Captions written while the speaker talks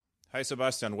Hi,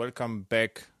 Sebastian. Welcome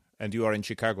back. And you are in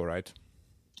Chicago, right?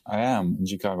 I am in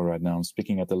Chicago right now. I'm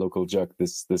speaking at the local jug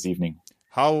this evening.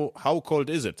 How cold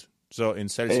is it? So in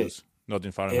It, Celsius, not in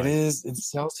it Fahrenheit. is in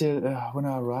Celsius. When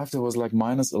I arrived, it was like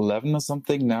 -11 or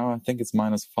something. Now I think it's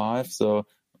 -5. So,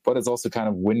 but it's also kind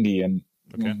of windy and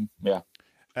Okay. yeah,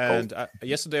 cold. And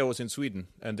yesterday I was in Sweden,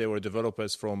 and there were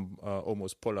developers from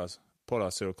almost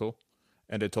polar circle,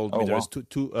 and they told me Oh there is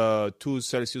wow. two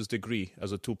Celsius degree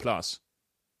as a 2+.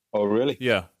 Oh really?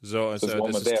 Yeah, so So it's this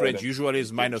warmer is there strange. than Usually it's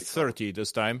here in minus Chicago. 30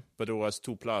 this time, but it was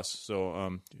 2+.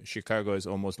 So Chicago is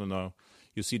almost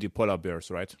you see the polar bears,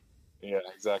 right? Yeah,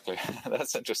 exactly.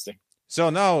 That's interesting. So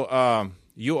now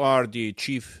you are the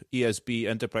chief ESB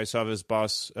enterprise service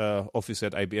boss office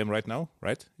at IBM right now,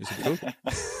 right? Is it true?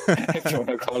 If you want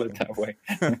to call it that way.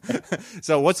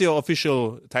 So what's your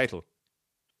official title?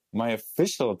 My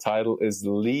official title is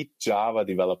lead Java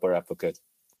developer advocate.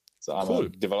 So I'm a Cool.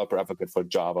 developer advocate for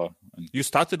Java. And You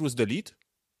started with the lead?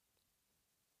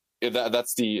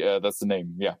 that's the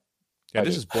name. Yeah. Yeah, I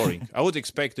this do. is boring. I would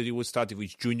expect that you would start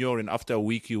with junior, and after a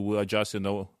week you were just,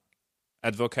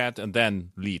 advocate and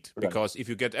then lead. Right. Because if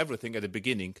you get everything at the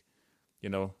beginning,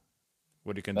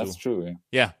 what you can do. That's true. Yeah.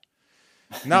 Yeah.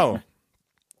 Now,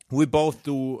 we both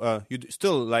do, you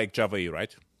still like Java E,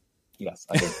 right? Yes,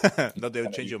 I do. Not that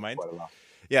you change your mind. Quite a lot.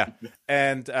 Yeah.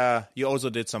 And you also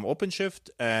did some OpenShift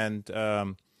and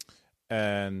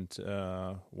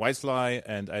Whitefly,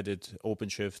 and I did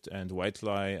OpenShift and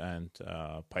Whitefly and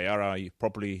Payara. You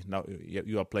probably now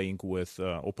you are playing with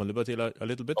OpenLiberty a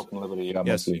little bit. OpenLiberty, yeah,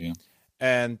 Yes. mostly, yeah.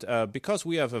 And because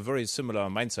we have a very similar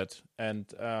mindset,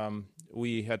 and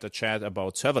we had a chat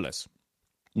about serverless.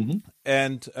 Mm-hmm.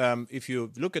 And if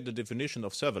you look at the definition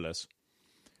of serverless,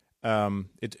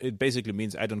 it basically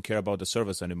means I don't care about the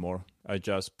service anymore. I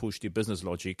just push the business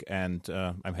logic and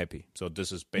I'm happy. So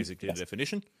this is basically the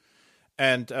definition.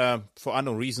 And for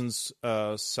unknown reasons,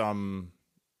 some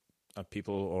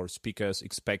people or speakers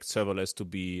expect serverless to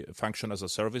be a function as a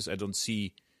service. I don't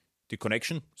see the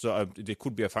connection. So there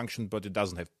could be a function, but it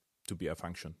doesn't have to be a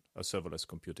function, a serverless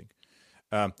computing.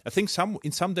 I think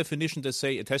in some definition they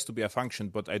say it has to be a function,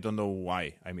 but I don't know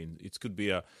why. I mean, it could be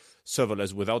a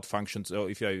serverless without functions, or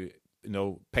if I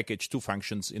package two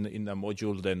functions in a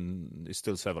module, then it's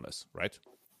still serverless, right?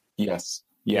 Yes,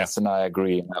 Yeah. and I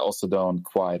agree. I also don't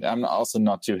quite. I'm also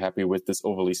not too happy with this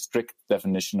overly strict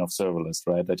definition of serverless,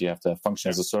 right? That you have to function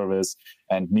as a service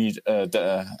and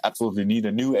absolutely need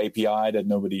a new API that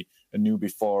nobody knew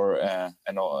before,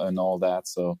 and all that.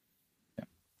 So,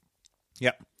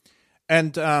 yeah.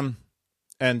 And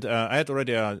I had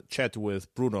already a chat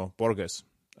with Bruno Borges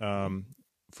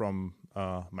from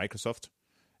Microsoft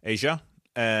Asia,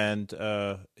 and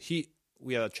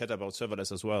we had a chat about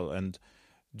serverless as well. And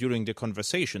during the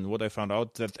conversation, what I found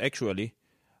out that actually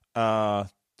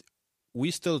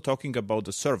we still talking about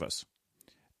the servers,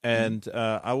 and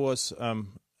I was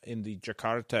in the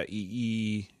Jakarta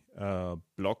EE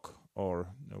block, or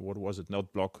what was it?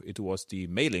 Not block. It was the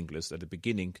mailing list at the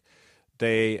beginning.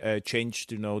 They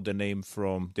changed, the name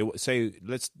from, they say,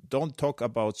 let's don't talk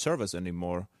about servers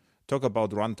anymore, talk about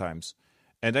runtimes.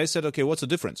 And I said, okay, what's the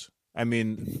difference? I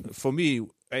mean, for me,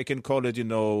 I can call it,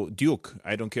 Duke.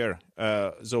 I don't care.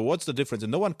 So what's the difference?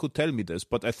 And no one could tell me this,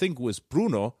 but I think with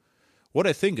Bruno, what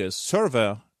I think is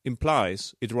server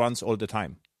implies it runs all the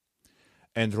time.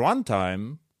 And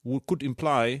runtime could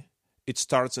imply it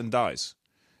starts and dies.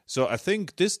 So I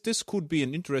think this could be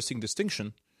an interesting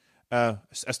distinction. I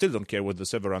still don't care whether the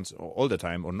server runs all the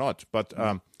time or not, but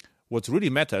what really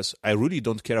matters, I really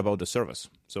don't care about the servers.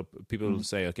 So people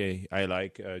say, okay, I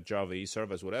like Java E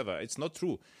servers, whatever. It's not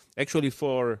true. Actually,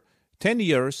 for 10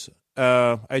 years,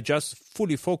 I just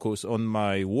fully focus on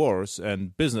my wars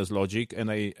and business logic, and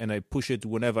I push it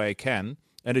whenever I can,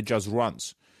 and it just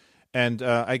runs. And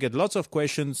I get lots of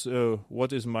questions.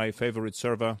 What is my favorite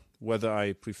server? Whether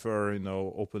I prefer,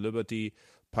 OpenLiberty,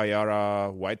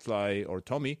 Payara, Whitefly, or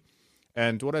Tommy.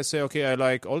 And what I say, okay, I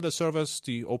like all the servers.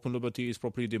 The OpenLiberty is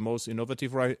probably the most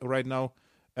innovative right now.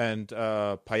 And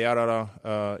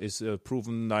Payara is a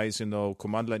proven nice,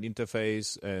 command line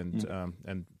interface,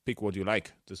 and pick what you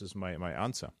like. This is my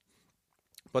answer.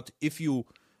 But if you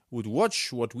would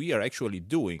watch what we are actually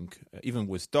doing, even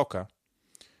with Docker,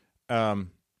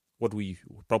 what we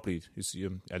probably is,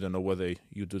 I don't know whether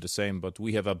you do the same, but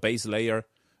we have a base layer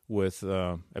with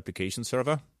application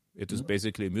server. It is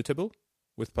basically immutable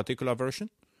with particular version,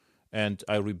 and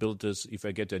I rebuild this. If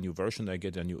I get a new version, I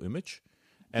get a new image.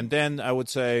 And then I would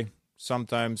say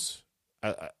sometimes,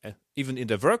 even in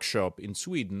the workshop in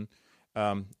Sweden,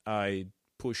 I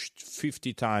pushed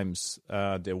 50 times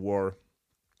the war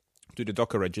to the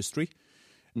Docker registry.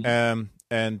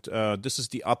 And this is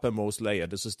the uppermost layer.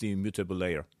 This is the immutable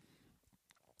layer.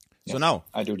 Yes, so now,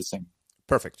 I do the same.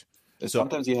 Perfect.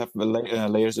 Sometimes you have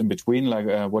layers in between, like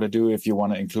what to do if you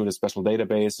want to include a special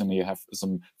database and you have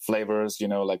some flavors,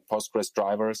 like Postgres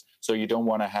drivers. So you don't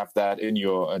want to have that in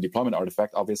your deployment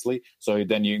artifact, obviously. So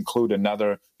then you include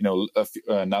another,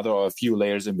 another or a few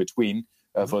layers in between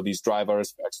for these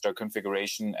drivers, for extra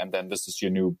configuration, and then this is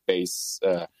your new base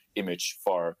image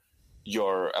for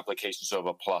your application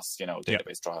server plus,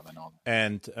 database driver and all that.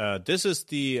 And this is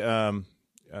the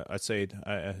I'd say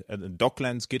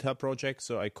Docklands GitHub project,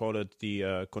 so I call it the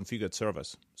configured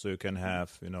servers. So you can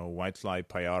have, Whitefly,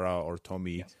 Payara, or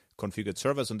Tommy configured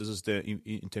servers, and this is the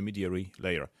intermediary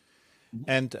layer.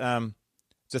 And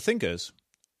the thing is,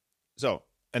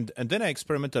 and then I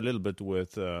experiment a little bit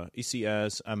with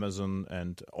ECS, Amazon,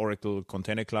 and Oracle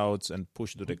container clouds and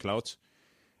push to the clouds.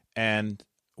 And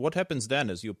what happens then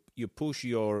is you push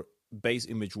your base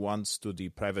image once to the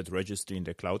private registry in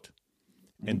the cloud.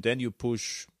 And then you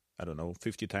push,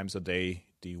 50 times a day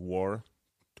the WAR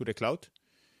to the cloud,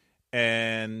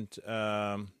 and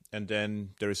then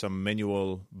there is some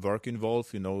manual work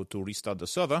involved, to restart the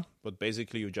server. But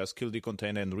basically, you just kill the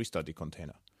container and restart the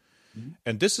container.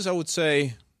 And this is, I would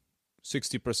say,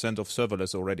 60% of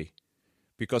serverless already,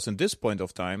 because in this point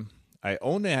of time, I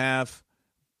only have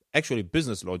actually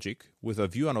business logic with a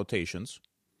view annotations,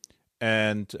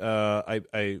 and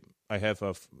I have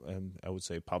I would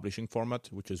say, publishing format,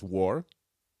 which is WAR.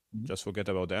 Just forget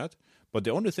about that. But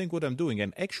the only thing what I'm doing,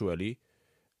 and actually,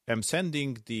 I'm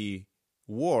sending the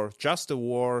WAR, just the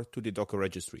WAR, to the Docker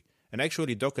registry. And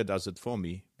actually, Docker does it for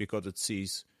me because it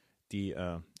sees the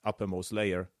uppermost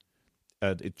layer.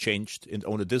 It changed, and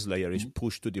only this layer is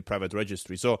pushed to the private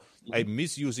registry. So I'm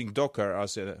misusing Docker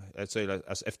as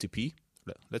as FTP,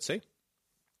 let's say.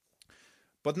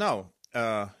 But now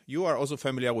you are also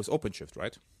familiar with OpenShift,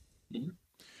 right?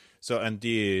 So, and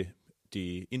the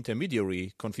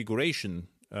intermediary configuration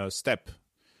step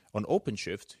on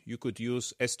OpenShift, you could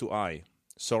use S2I,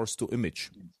 source to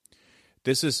image.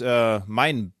 This is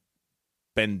mind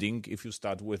bending if you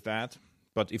start with that.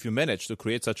 But if you manage to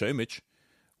create such an image,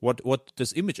 what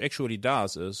this image actually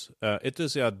does is it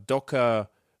is a Docker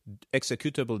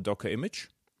executable Docker image,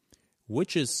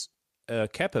 which is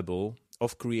capable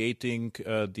of creating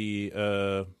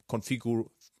the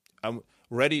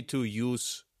ready to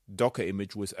use Docker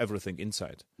image with everything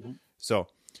inside. So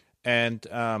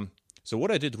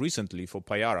what I did recently for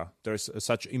Payara, there's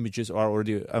such images are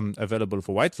already available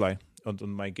for Whitefly. On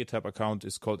my GitHub account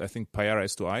is called, I think, Payara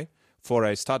S2I for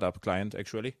a startup client,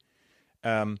 actually.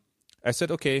 I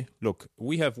said, okay, look,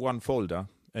 we have one folder,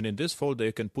 and in this folder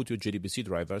you can put your JDBC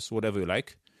drivers, whatever you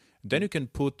like. Then you can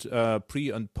put pre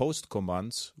and post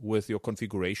commands with your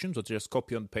configuration, so just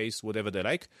copy and paste whatever they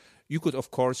like. You could,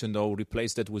 of course,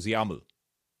 replace that with YAML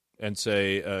and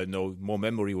say, more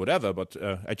memory, whatever, but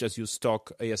I just use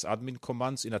stock ASAdmin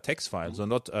commands in a text file, so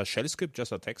not a shell script,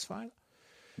 just a text file,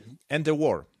 and the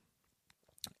WAR.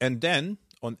 And then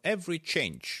on every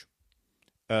change,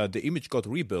 the image got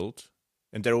rebuilt,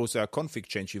 and there was a config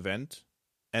change event,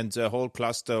 and the whole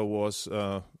cluster was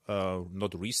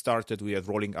not restarted. We had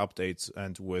rolling updates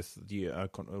and with the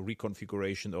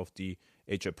reconfiguration of the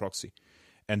HA proxy.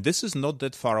 And this is not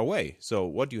that far away. So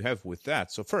what you have with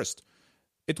that? So first,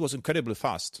 it was incredibly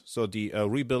fast. So the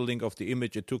rebuilding of the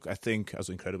image, it took, I think, as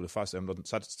incredibly fast. I'm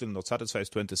still not satisfied,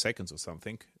 20 seconds or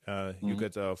something. You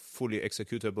get a fully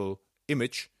executable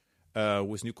image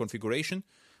with new configuration.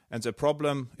 And the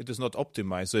problem, it is not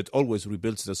optimized. So it always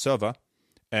rebuilds the server.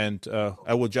 And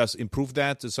I will just improve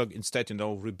that. So instead,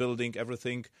 rebuilding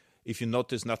everything. If you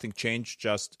notice nothing changed,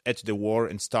 just add the WAR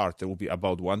and start. There will be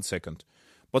about 1 second.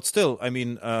 But still,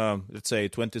 let's say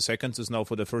 20 seconds is now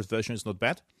for the first version is not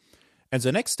bad. And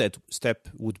the next step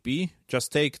would be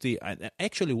just take I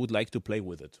actually would like to play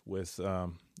with it with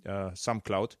some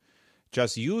cloud.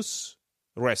 Just use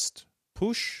REST.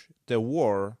 Push the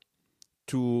WAR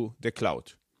to the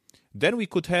cloud. Then we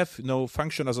could have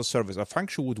function as a service. A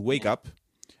function would wake up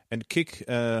and kick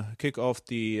off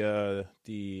the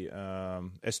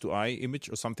S2I image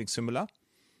or something similar,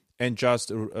 and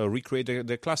just recreate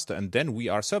the cluster, and then we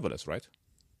are serverless, right?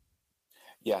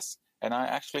 Yes, and I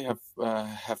actually have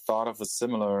thought of a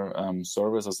similar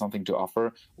service or something to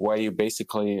offer, where you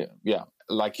basically,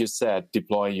 like you said,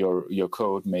 deploy your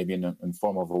code maybe in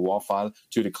form of a WAR file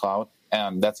to the cloud,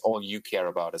 and that's all you care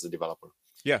about as a developer.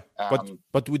 Yeah,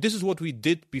 but this is what we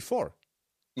did before,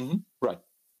 right?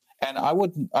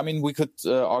 And we could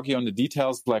argue on the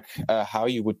details, like how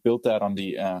you would build that on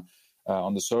the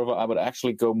on the server, I would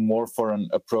actually go more for an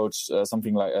approach,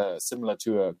 something like similar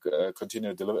to a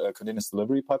continuous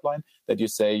delivery pipeline, that you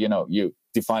say, you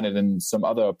define it in some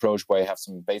other approach where you have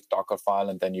some base Docker file,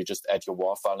 and then you just add your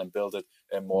WAR file and build it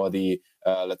in more the,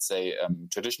 let's say,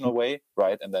 traditional way,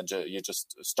 right? And then you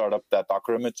just start up that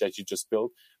Docker image that you just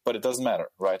built. But it doesn't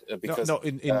matter, right? Because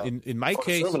in my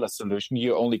case, for a serverless solution,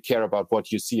 you only care about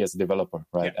what you see as a developer,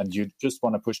 right? Yeah. And you just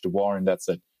want to push the WAR, and that's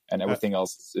it. And everything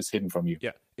else is hidden from you.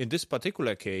 Yeah. In this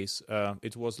particular case,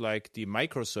 it was like the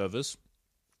microservice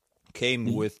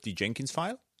came with the Jenkins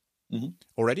file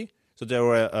already. So there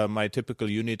were my typical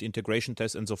unit integration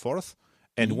tests and so forth.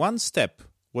 And one step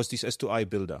was this S2I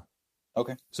builder.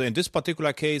 Okay. So in this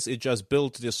particular case, it just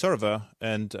built the server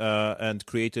and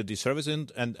created the service,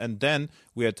 and then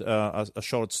we had a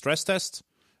short stress test,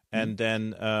 and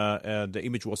then the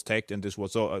image was tagged, and this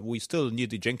was so we still need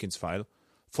the Jenkins file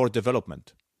for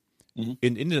development.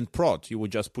 In prod, you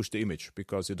would just push the image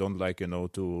because you don't like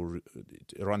to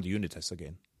run the unit test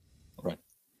again. Right.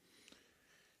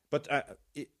 But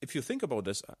if you think about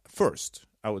this, first,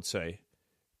 I would say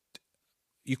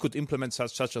you could implement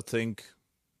such a thing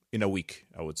in a week.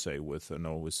 I would say with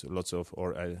lots of,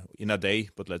 or in a day,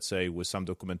 but let's say with some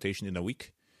documentation in a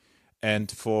week. And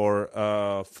for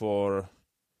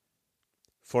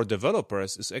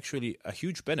developers, it's actually a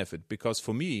huge benefit, because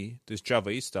for me, this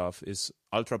Java EE stuff is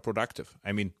ultra productive.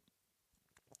 I mean,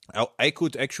 I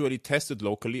could actually test it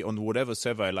locally on whatever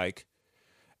server I like,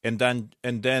 and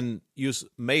then use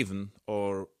Maven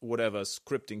or whatever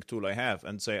scripting tool I have,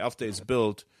 and say after it's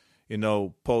built,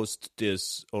 post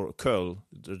this, or curl,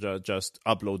 just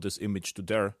upload this image to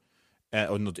there,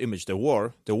 or not image, the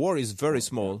WAR. The WAR is very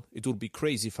small. It will be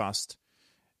crazy fast,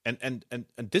 and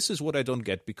this is what I don't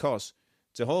get, because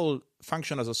the whole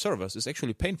function as a service is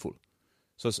actually painful.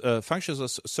 So function as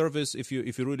a service, if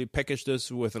you really package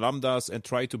this with lambdas and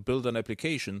try to build an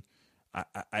application,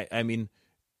 I mean,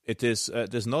 it is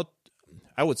there's not.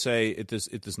 I would say it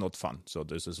is not fun. So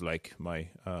this is like my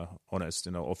honest,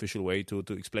 official way to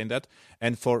explain that.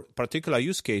 And for particular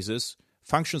use cases,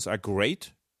 functions are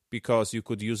great, because you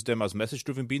could use them as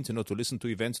message-driven beans, to listen to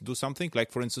events, do something.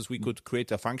 Like, for instance, we could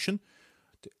create a function.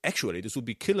 Actually, this would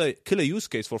be killer use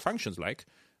case for functions, like,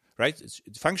 right?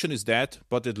 Function is that,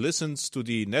 but it listens to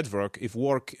the network. If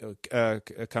work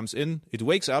comes in, it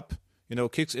wakes up,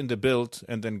 kicks in the build,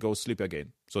 and then goes sleep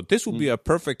again. So this would be a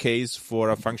perfect case for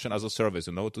a function as a service,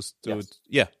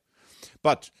 Yeah.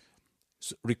 But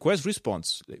request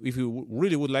response, if you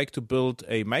really would like to build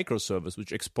a microservice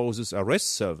which exposes a REST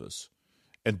service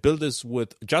and build this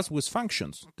with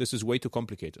functions, this is way too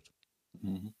complicated.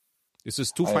 This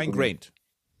is too fine-grained.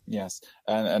 Yes,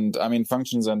 and I mean,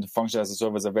 functions and function as a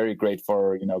service are very great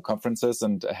for conferences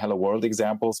and Hello World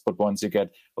examples. But once you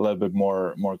get a little bit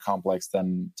more complex,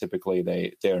 then typically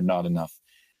they are not enough.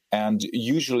 And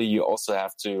usually you also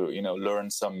have to learn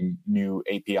some new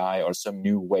API or some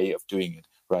new way of doing it,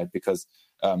 right? Because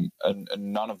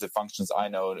none of the functions I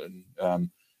know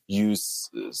use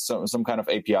some kind of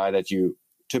API that you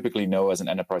typically know as an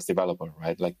enterprise developer,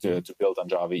 right? Like to build on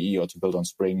Java EE or to build on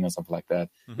Spring or something like that.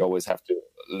 You always have to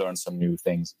learn some new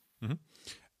things.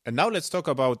 And now let's talk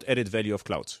about added value of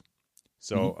clouds.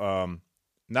 So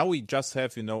now we just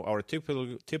have, our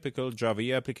typical Java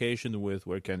EE application where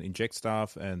we can inject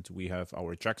stuff, and we have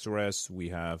our JAX-RS, we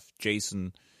have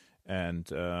JSON and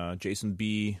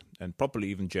JSON-B, and probably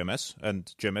even JMS,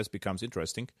 and JMS becomes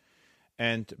interesting.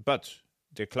 But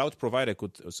the cloud provider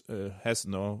has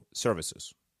no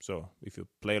services. So if you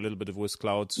play a little bit with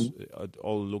clouds,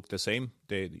 all look the same.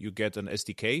 You get an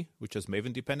SDK, which has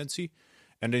Maven dependency,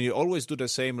 and then you always do the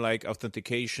same, like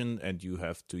authentication, and you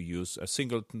have to use a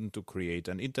singleton to create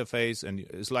an interface. And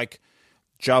it's like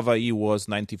Java EE was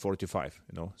 1945,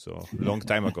 so a long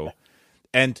time ago.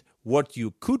 And what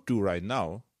you could do right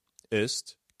now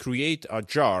is create a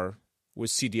jar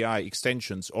with CDI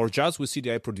extensions, or just with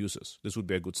CDI producers. This would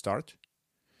be a good start.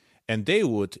 And they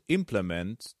would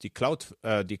implement the cloud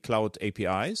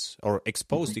APIs, or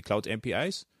expose the cloud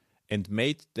APIs, and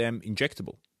made them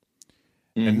injectable.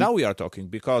 And now we are talking,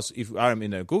 because if I'm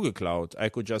in a Google Cloud, I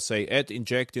could just say add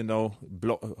inject,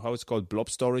 how it's called, blob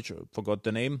storage, forgot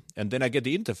the name, and then I get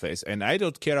the interface. And I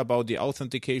don't care about the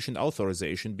authentication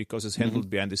authorization, because it's handled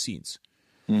behind the scenes.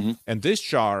 And this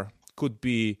jar could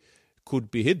be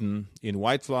hidden in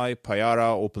Whitefly,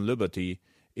 Payara, OpenLiberty,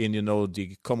 in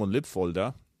the common lib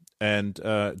folder, and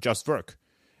just work.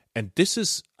 And this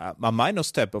is a minor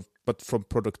step, but from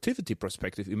productivity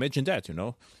perspective, imagine that,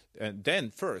 And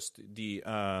then first, the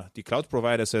cloud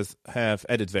providers have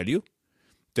added value.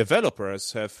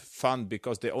 Developers have fun,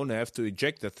 because they only have to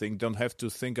inject the thing, don't have to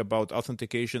think about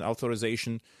authentication,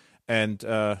 authorization, and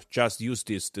just use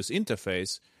this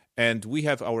interface. And we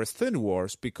have our thin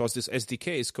wars because this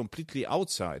SDK is completely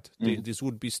outside. This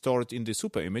would be stored in the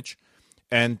super image.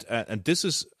 And this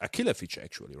is a killer feature,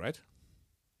 actually, right?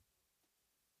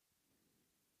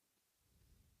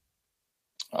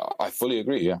 I fully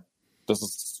agree, yeah. This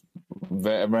is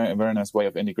a very, very nice way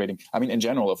of integrating. I mean, in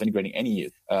general, of integrating any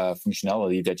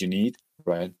functionality that you need,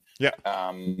 right? Yeah.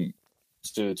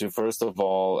 To first of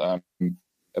all,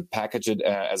 package it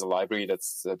as a library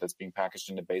that's being packaged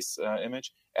in the base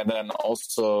image, and then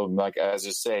also, like as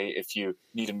you say, if you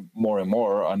need more and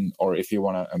more, or if you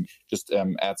want to just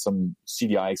add some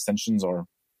CDI extensions or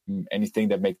anything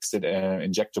that makes it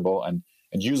injectable and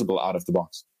usable out of the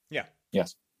box. Yeah.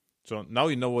 Yes. So now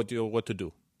you know what to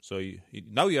do. So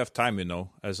now you have time,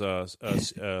 as a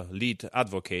lead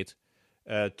advocate,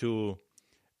 to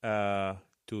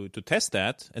test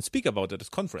that and speak about it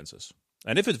at conferences.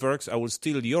 And if it works, I will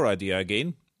steal your idea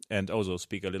again and also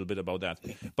speak a little bit about that.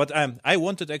 But I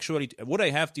wanted would I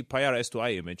have the Pyara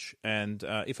S2I image? And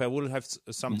if I will have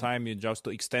some time just to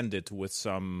extend it with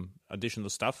some additional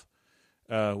stuff,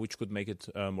 which could make it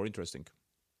more interesting.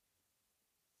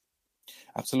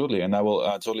 Absolutely, and I will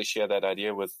totally share that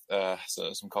idea with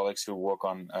some colleagues who work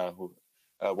on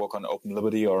Open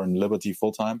Liberty or in Liberty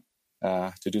full time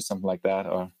to do something like that,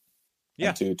 or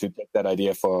to take that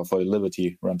idea for the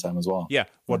Liberty runtime as well. Yeah,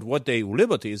 what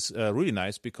Liberty is really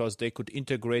nice because they could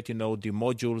integrate the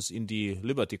modules in the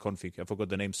Liberty config. I forgot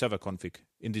the name, server config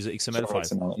in this XML file.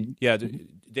 XML. Yeah,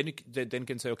 then you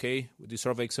can say, okay, with the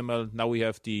server XML, now we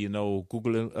have the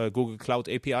Google Cloud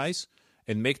APIs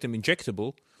and make them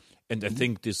injectable. And I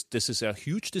think this is a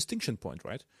huge distinction point,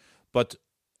 right? But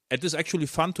it is actually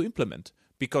fun to implement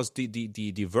because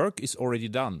the work is already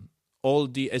done. All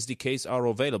the SDKs are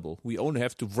available. We only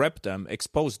have to wrap them,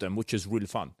 expose them, which is really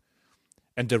fun.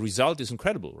 And the result is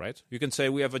incredible, right? You can say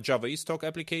we have a Java eStock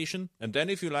application, and then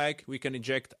if you like, we can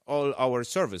inject all our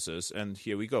services, and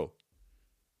here we go.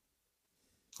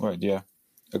 Right, yeah.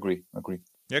 Agree.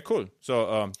 Yeah, cool.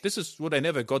 So this is what I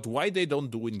never got. Why they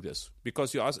don't doing this?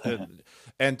 Because you ask,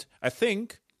 and I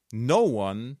think no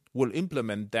one will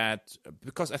implement that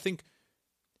because I think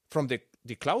from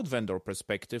the cloud vendor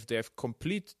perspective, they have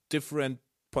complete different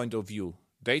point of view.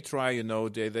 They try,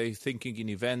 they thinking in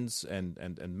events and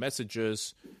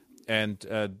messages, and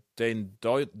they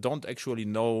don't actually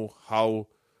know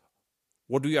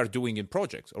what we are doing in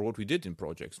projects or what we did in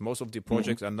projects. Most of the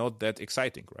projects are not that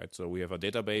exciting, right? So we have a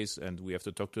database and we have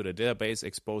to talk to the database,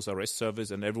 expose a REST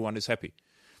service, and everyone is happy.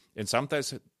 And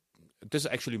sometimes this is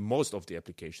actually most of the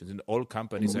applications in all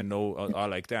companies I know are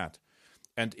like that.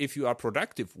 And if you are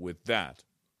productive with that,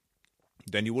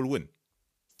 then you will win.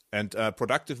 And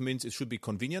productive means it should be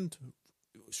convenient,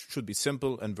 should be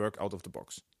simple, and work out of the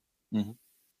box.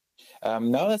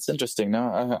 Now that's interesting.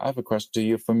 Now I have a question to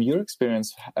you. From your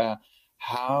experience,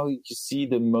 how you see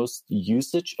the most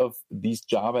usage of these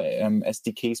Java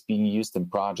SDKs being used in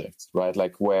projects, right?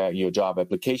 Like where your Java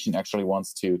application actually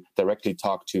wants to directly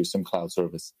talk to some cloud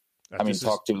service.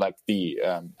 Talk to like the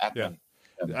admin.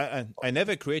 Yeah. I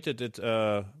never created it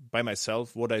by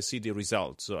myself. What I see the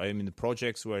result. So I'm in the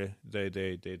projects where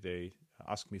they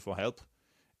ask me for help,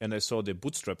 and I saw the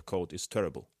Bootstrap code is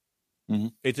terrible.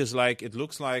 It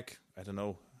looks like I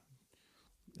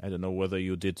don't know whether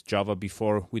you did Java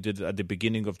before. We did at the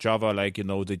beginning of Java,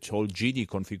 the whole GD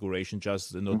configuration,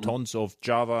 just tons of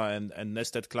Java and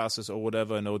nested classes or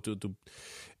whatever,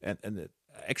 and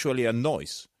actually a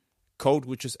noise code,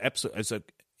 which is absolutely.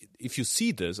 If you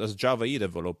see this as a Java E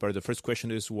developer, the first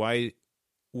question is why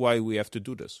we have to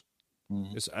do this.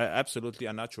 It's absolutely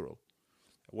unnatural.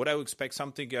 What I would expect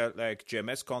something like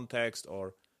GMS context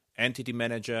or entity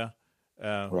manager.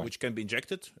 Which can be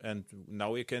injected, and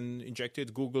now we can inject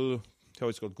it. Google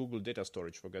Data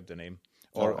Storage, forget the name,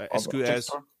 or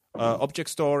SQS Object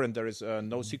Store, and there is a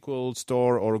NoSQL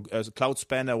store or a Cloud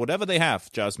Spanner, whatever they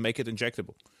have, just make it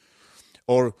injectable.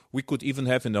 Or we could even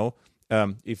have,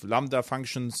 if Lambda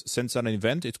functions sends an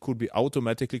event, it could be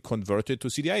automatically converted to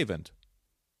CDI event,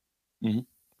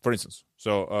 for instance.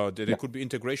 So there could be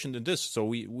integration in this. So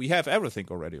we have everything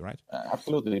already, right?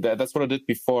 Absolutely. That's what I did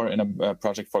before in a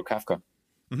project for Kafka.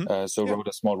 Wrote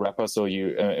a small wrapper, so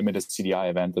you emit a CDI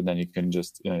event, and then you can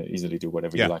just easily do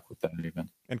whatever you like with that event.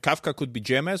 And Kafka could be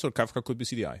JMS or Kafka could be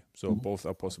CDI. So both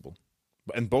are possible.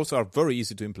 And both are very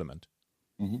easy to implement.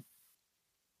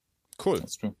 Cool.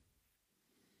 That's true.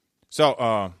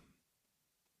 So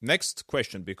next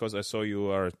question, because I saw you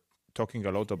are talking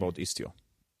a lot about Istio,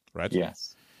 right?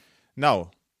 Yes.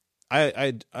 Now,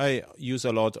 I use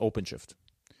a lot OpenShift,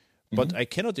 but I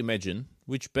cannot imagine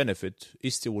which benefit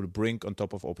Istio will bring on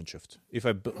top of OpenShift. If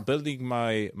I'm building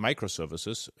my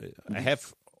microservices, I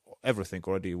have everything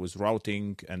already with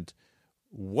routing, and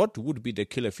what would be the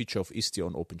killer feature of Istio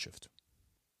on OpenShift?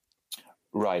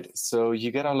 Right. So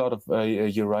you get a lot of,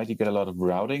 you're right, you get a lot of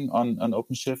routing on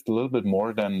OpenShift, a little bit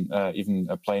more than even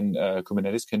a plain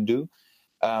Kubernetes can do.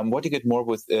 What you get more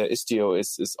with Istio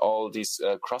is all these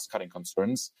cross-cutting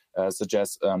concerns, such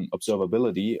as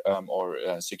observability or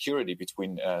security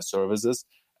between services,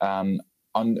 on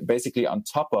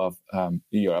top of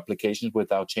your applications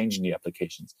without changing the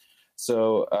applications.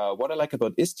 So what I like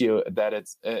about Istio, that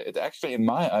it actually, in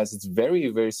my eyes, it's very,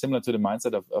 very similar to the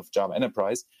mindset of Java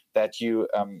Enterprise, that you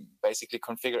basically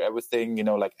configure everything,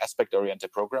 like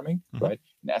aspect-oriented programming, right?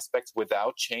 In aspects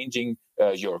without changing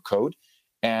your code.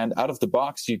 And out of the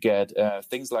box, you get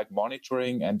things like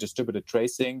monitoring and distributed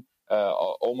tracing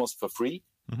almost for free.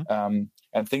 And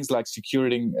things like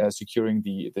securing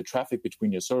the traffic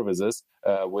between your services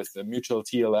with the mutual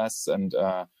TLS and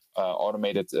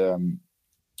automated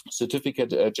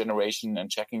certificate generation and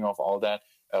checking of all that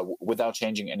without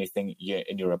changing anything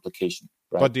in your application.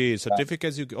 Right? But the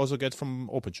certificates you also get from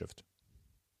OpenShift.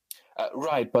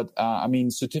 Right, but I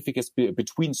mean certificates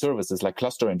between services, like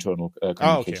cluster internal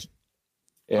communication.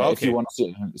 If you want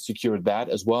to secure that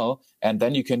as well, and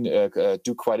then you can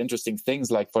do quite interesting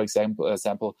things, like, for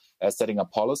example, setting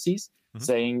up policies,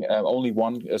 saying only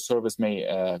one service may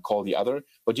call the other,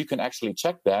 but you can actually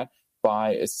check that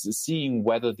by seeing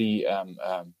whether the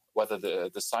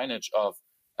signage of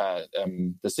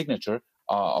the signature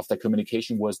of the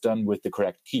communication was done with the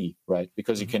correct key, right?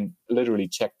 Because you can literally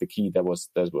check the key that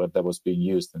was being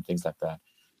used and things like that.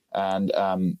 And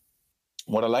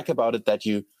what I like about it, that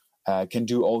you can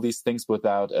do all these things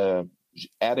without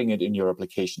adding it in your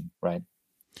application, right?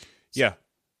 Yeah,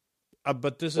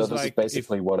 but this is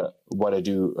basically what I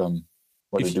do.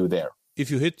 I do there. If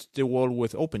you hit the wall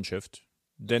with OpenShift,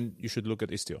 then you should look at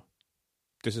Istio.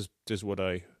 This is what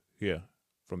I hear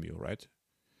from you, right?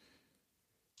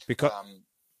 Because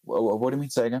what do you mean?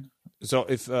 Say again. So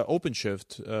if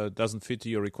OpenShift doesn't fit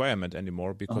your requirement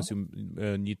anymore because you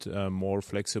need more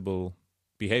flexible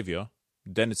behavior,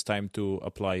 then it's time to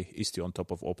apply Istio on top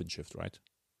of OpenShift, right?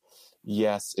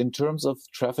 Yes, in terms of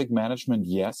traffic management,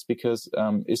 yes, because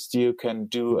Istio can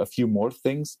do a few more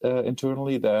things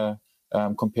internally there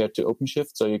compared to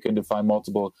OpenShift. So you can define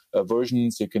multiple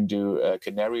versions. You can do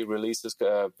canary releases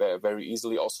very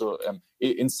easily, also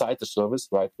inside the service,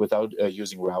 right, without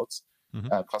using routes,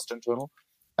 cluster internal.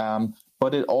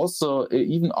 But it also,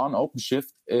 even on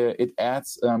OpenShift, it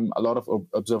adds a lot of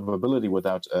observability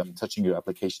without touching your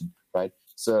application, right?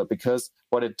 So because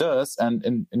what it does, and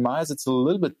in my eyes, it's a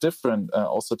little bit different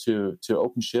also to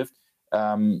OpenShift.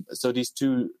 So these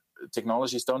two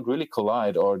technologies don't really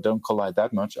collide, or don't collide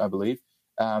that much, I believe,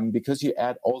 because you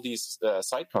add all these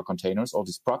sidecar containers, all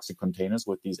these proxy containers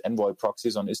with these Envoy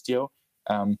proxies on Istio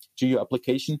to your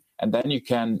application, and then you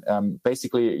can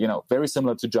basically, very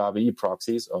similar to Java EE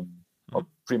proxies, or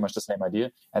pretty much the same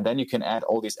idea, and then you can add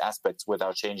all these aspects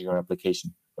without changing your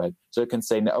application, right? So you can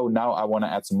say, now I want to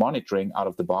add some monitoring out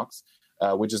of the box,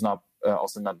 which is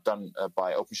also not done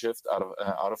by OpenShift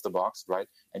out of the box, right?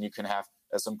 And you can have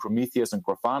some Prometheus and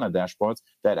Grafana dashboards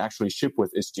that actually ship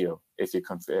with Istio if you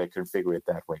configure it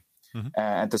that way.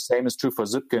 And the same is true for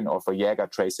Zipkin or for Jaeger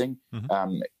tracing.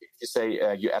 If you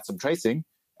say you add some tracing,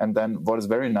 and then what is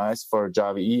very nice for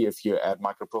Java EE, if you add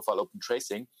microprofile open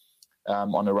tracing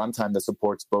on a runtime that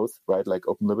supports both, right, like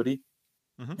OpenLiberty,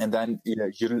 and then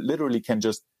you literally can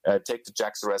just take the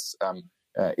JAX-RS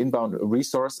inbound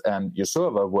resource, and your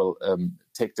server will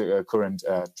take the current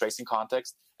tracing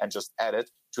context and just add it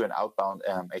to an outbound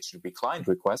HTTP client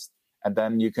request. And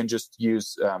then you can just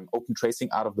use open tracing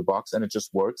out of the box, and it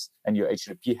just works, and your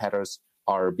HTTP headers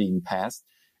are being passed.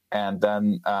 And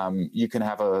then you can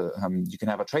have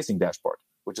a tracing dashboard,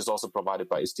 which is also provided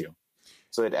by Istio.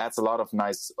 So it adds a lot of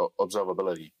nice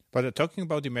observability. But talking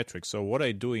about the metrics, so what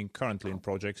I'm doing currently in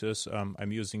projects is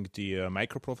I'm using the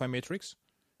microprofile metrics,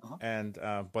 and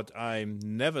but I'm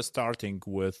never starting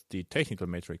with the technical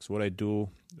metrics. What I do,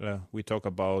 we talk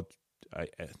about,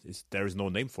 there is no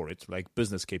name for it, like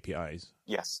business KPIs.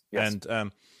 Yes.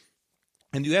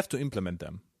 And you have to implement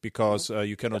them, because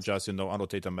you cannot just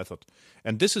annotate a method.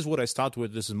 And this is what I start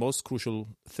with. This is the most crucial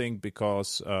thing,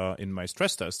 because in my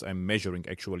stress test, I'm measuring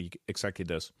actually exactly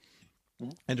this.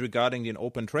 And regarding the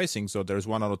open tracing, so there's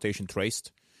one annotation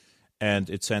traced, and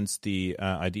it sends the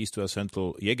IDs to a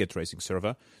central Jaeger tracing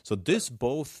server. So this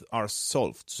both are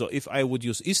solved. So if I would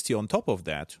use Istio on top of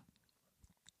that,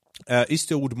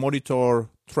 Istio would monitor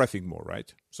traffic more,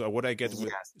 right? So what I get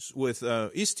with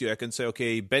Istio, I can say,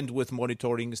 okay, bandwidth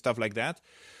monitoring, stuff like that.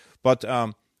 But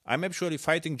I'm actually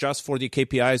fighting just for the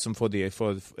KPIs and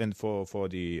for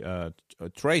the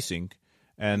tracing,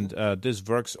 and this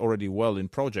works already well in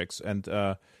projects. And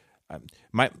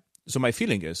my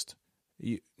feeling is,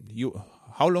 you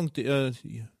how long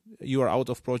you are out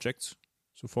of projects?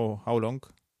 So for how long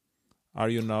are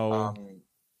you now?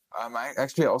 I'm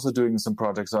actually also doing some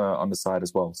projects on the side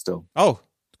as well still. Oh,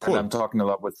 cool. And I'm talking a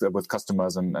lot with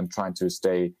customers and trying to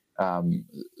stay in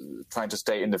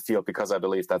the field, because I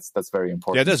believe that's very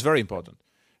important. Yeah, that's very important.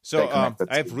 So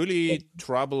I have really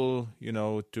trouble,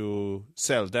 to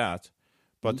sell that.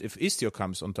 But if Istio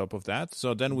comes on top of that,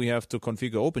 so then we have to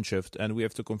configure OpenShift and we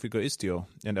have to configure Istio.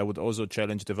 And I would also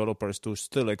challenge developers to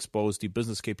still expose the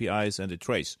business KPIs and the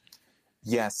trace.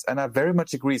 Yes, and I very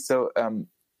much agree. So,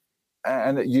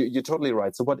 and you're totally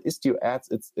right. So what Istio adds,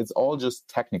 it's all just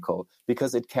technical,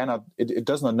 because it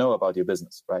does not know about your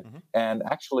business, right? Mm-hmm. And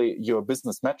actually, your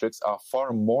business metrics are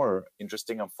far more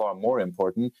interesting and far more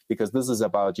important, because this is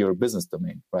about your business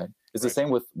domain, right? It's right. The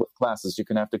same with classes. You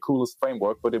can have the coolest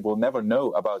framework, but it will never know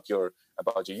about your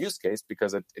use case,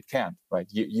 because it can't, right?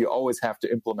 You always have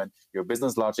to implement your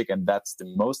business logic, and that's the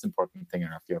most important thing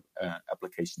of your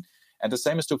application. And the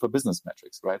same is true for business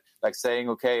metrics, right? Like saying,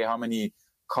 okay, how many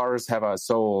cars have I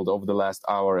sold over the last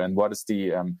hour, and what is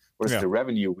the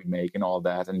revenue we make, and all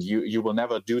that. And you will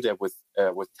never do that with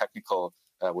technical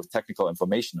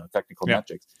information or technical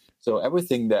metrics. So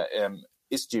everything that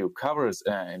Istio covers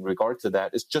in regard to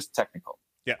that is just technical.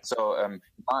 Yeah. So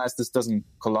as this doesn't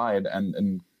collide,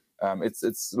 and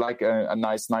it's like a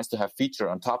nice to have feature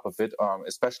on top of it,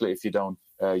 especially if you don't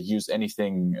use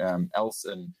anything else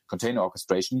in container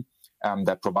orchestration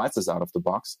that provides this out of the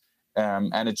box.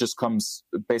 And it just comes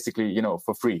basically,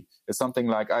 for free. It's something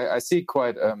like I see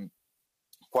quite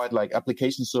like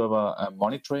application server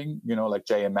monitoring, like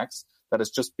JMX, that is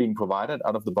just being provided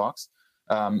out of the box.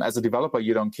 As a developer,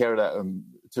 you don't care that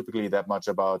typically that much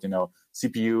about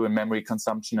CPU and memory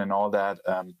consumption and all that.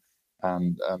 Yeah,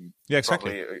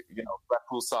 exactly. Probably, graph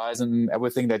pool size and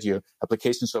everything that your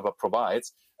application server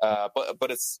provides.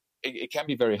 But it can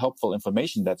be very helpful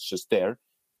information that's just there.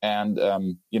 And,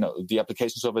 the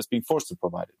application server is being forced to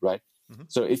provide it, right? Mm-hmm.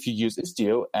 So if you use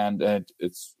Istio, and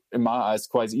it's, in my eyes,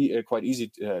 quite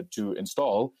easy to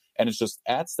install, and it just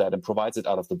adds that and provides it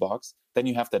out of the box, then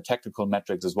you have the technical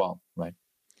metrics as well, right?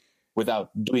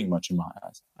 Without doing much, in my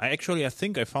eyes. I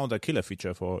think I found a killer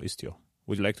feature for Istio.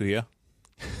 Would you like to hear?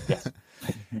 Yes.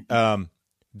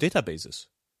 Databases.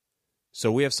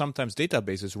 So we have sometimes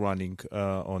databases running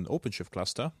on OpenShift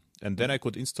cluster, and then I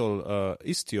could install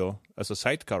Istio as a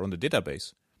sidecar on the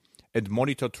database and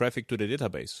monitor traffic to the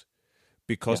database,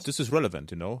 because this is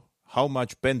relevant. How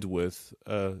much bandwidth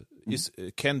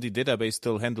can the database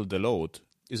still handle the load?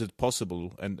 Is it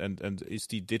possible, and is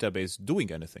the database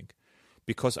doing anything?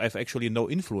 Because I've actually no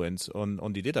influence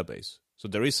on the database. So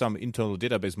there is some internal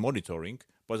database monitoring,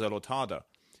 but it's a lot harder.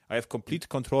 I have complete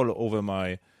control over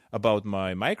my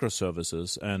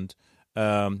microservices, and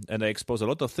I expose a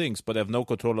lot of things, but I have no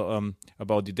control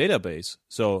about the database.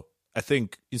 So I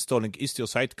think installing Istio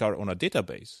sidecar on a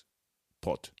database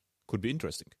pod could be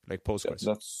interesting, like Postgres.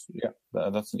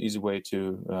 That's an easy way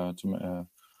to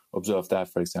observe that,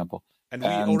 for example. And we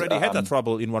already had that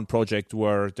trouble in one project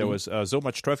where there was so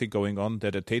much traffic going on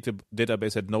that a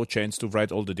database had no chance to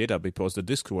write all the data because the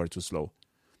disks were too slow.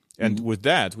 And with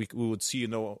that, we would see,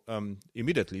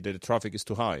 immediately that the traffic is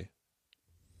too high.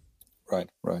 Right.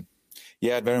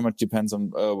 Yeah, it very much depends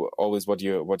on always what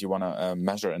you want to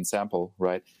measure and sample,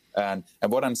 right? And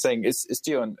what I'm saying is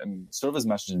Istio and service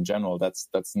meshes in general, that's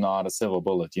not a silver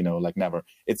bullet, like never.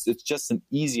 It's just an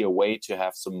easier way to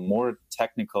have some more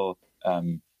technical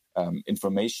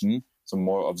information, some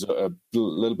more a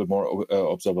little bit more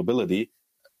observability.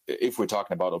 If we're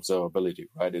talking about observability,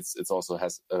 right? It's also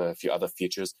has a few other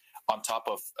features on top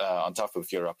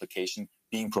of your application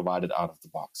being provided out of the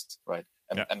box, right?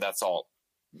 And that's all.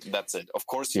 That's it. Of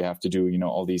course, you have to do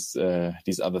all these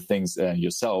other things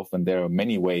yourself, and there are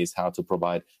many ways how to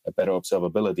provide a better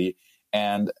observability.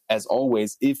 And as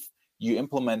always, if you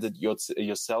implement it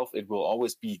yourself, it will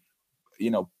always be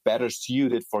better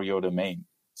suited for your domain.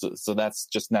 So that's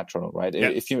just natural, right? Yeah.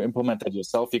 If you implement that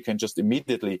yourself, you can just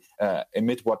immediately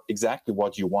emit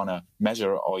what you want to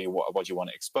measure or what you want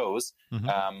to expose.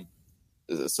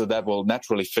 Mm-hmm. So that will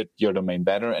naturally fit your domain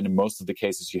better. And in most of the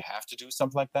cases, you have to do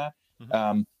something like that.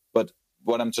 Mm-hmm. But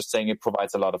what I'm just saying, it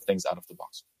provides a lot of things out of the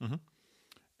box. Mm-hmm.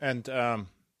 And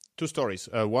two stories.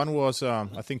 One was,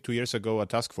 I think 2 years ago, a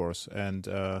task force, and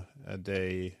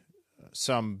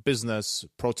some business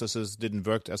processes didn't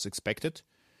work as expected.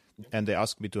 And they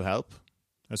asked me to help.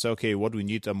 I said, okay, what do we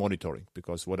need? Monitoring,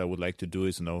 because what I would like to do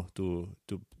is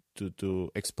to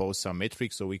to expose some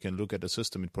metrics so we can look at the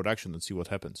system in production and see what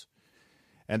happens.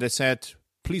 And they said,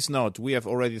 please note, we have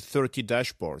already 30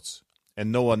 dashboards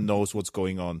and no one knows what's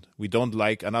going on. We don't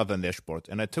like another dashboard.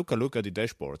 And I took a look at the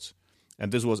dashboards,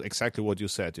 and this was exactly what you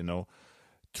said,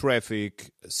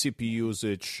 traffic, CPU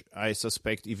usage, I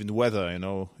suspect even weather,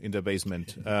 in the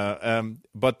basement.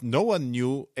 But no one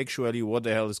knew actually what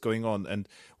the hell is going on. And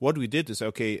what we did is,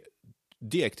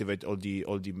 deactivate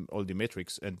all the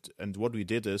metrics. And what we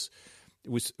did is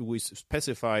we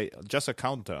specify just a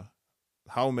counter,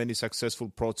 how many successful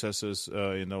processes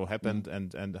happened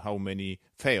and how many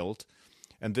failed.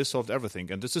 And this solved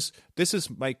everything. And this is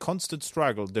my constant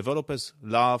struggle. Developers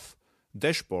love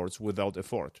dashboards without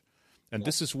effort. And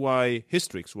this is why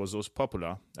Hystrix was so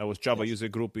popular. I was Java user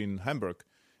group in Hamburg.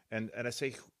 And I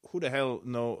say, who the hell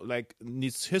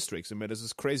needs Hystrix? I mean, this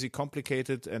is crazy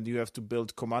complicated, and you have to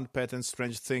build command patterns,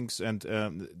 strange things, and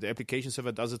the application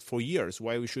server does it for years.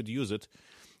 Why we should use it?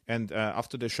 And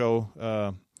after the show,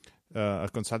 a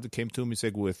consultant came to me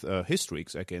saying, with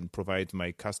Hystrix, I can provide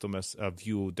my customers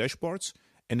view dashboards,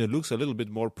 and it looks a little bit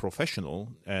more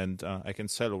professional, and I can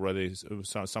sell already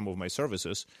some of my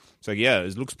services. So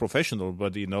it looks professional,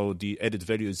 but the added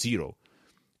value is zero.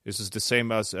 This is the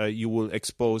same as you will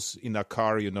expose in a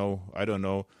car, I don't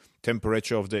know,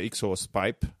 temperature of the exhaust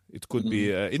pipe. It could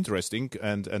be interesting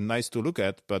and nice to look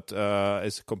at, but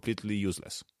it's completely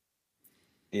useless.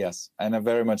 Yes, and I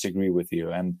very much agree with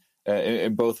you. And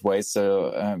in both ways.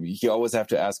 So you always have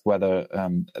to ask whether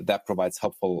that provides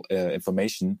helpful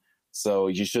information. So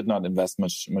you should not invest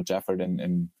much effort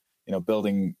in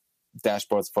building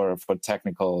dashboards for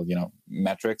technical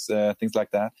metrics, things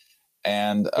like that.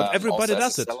 And but everybody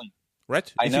does it,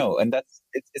 right? I know, and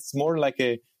it's more like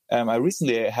I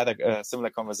recently had a similar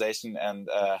conversation, and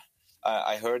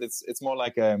I heard it's more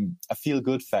like a feel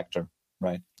good factor.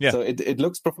 Right. Yeah. So it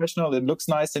looks professional, it looks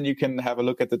nice, and you can have a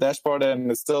look at the dashboard and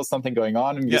there's still something going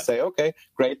on, and you say, okay,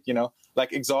 great,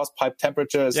 like exhaust pipe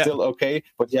temperature is still okay,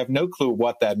 but you have no clue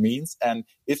what that means. And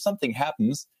if something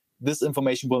happens, this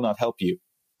information will not help you.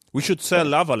 We should sell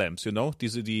lava lamps,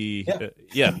 These are the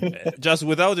just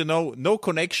without no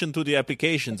connection to the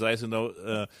applications, or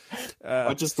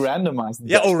just randomize.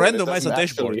 Or randomize a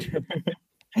dashboard.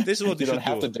 This is what you don't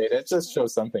have the data; it just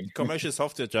shows something. Commercial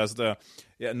software, just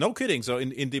no kidding. So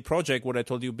in the project, what I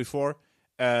told you before,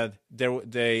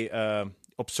 they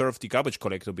observe the garbage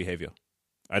collector behavior.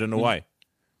 I don't know why,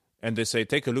 and they say,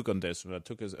 take a look on this.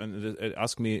 And they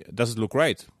ask me, does it look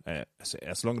right? I say,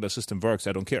 as long as the system works,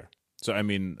 I don't care. So I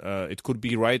mean, it could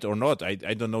be right or not. I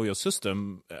don't know your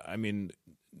system. I mean,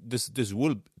 this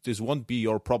won't be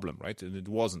your problem, right? And it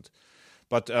wasn't.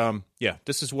 But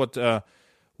this is what.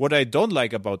 What I don't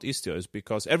like about Istio is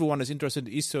because everyone is interested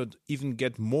in Istio even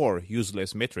get more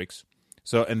useless metrics.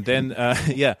 So, and then,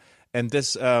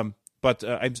 but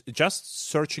I'm just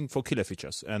searching for killer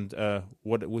features. And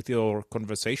what with your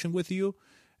conversation with you,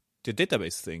 the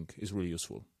database thing is really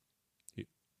useful.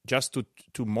 Just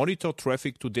to monitor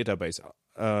traffic to database,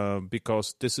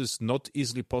 because this is not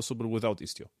easily possible without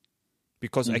Istio.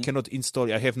 Because I cannot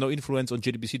install, I have no influence on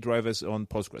JDBC drivers on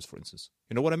Postgres, for instance.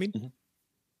 You know what I mean? Mm-hmm.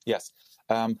 Yes.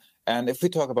 And if we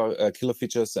talk about killer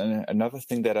features, and another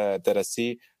thing that I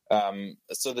see,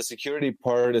 so the security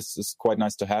part is quite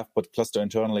nice to have, but cluster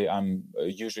internally, I'm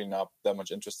usually not that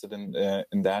much interested in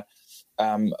that.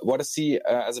 What I see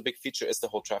as a big feature is the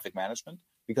whole traffic management,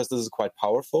 because this is quite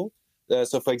powerful.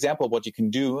 So, for example, what you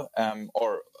can do,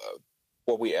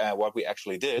 what we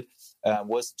actually did,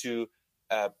 was to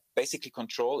basically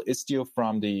control Istio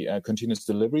from the continuous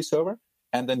delivery server,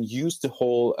 and then use the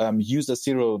whole user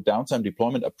zero downtime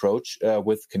deployment approach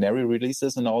with canary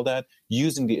releases and all that,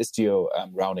 using the Istio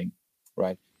routing,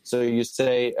 right? So you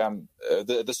say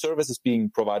the service is being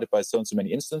provided by so and so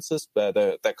many instances,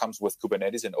 that comes with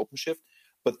Kubernetes and OpenShift,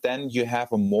 but then you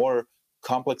have a more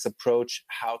complex approach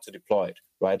how to deploy it,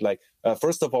 right? Like,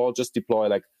 first of all, just deploy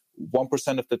like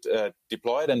 1% of the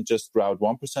deployed and just route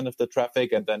 1% of the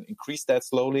traffic, and then increase that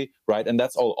slowly, right? And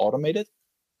that's all automated.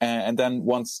 And then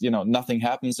once, nothing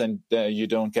happens and you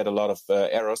don't get a lot of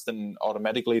errors, then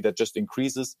automatically that just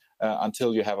increases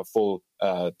until you have a full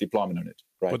deployment on it,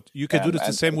 right? But you can do this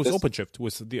the same with OpenShift,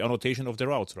 with the annotation of the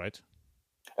routes, right?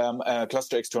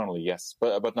 Cluster externally, yes,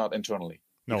 but not internally.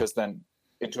 No. Because then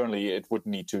internally it would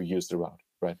need to use the route,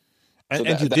 right? And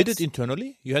you did it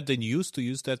internally? You had the news to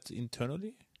use that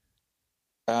internally?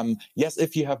 Yes,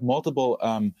 if you have multiple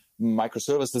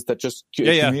microservices that just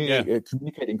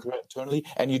communicate internally,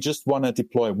 and you just want to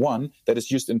deploy one that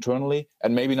is used internally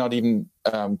and maybe not even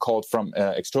called from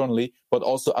externally, but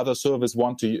also other servers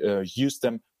want to use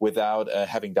them without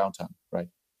having downtime, right?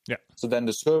 Yeah. So then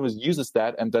the service uses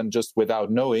that, and then just without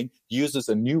knowing, uses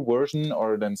a new version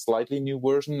or then slightly new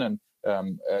version, and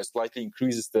slightly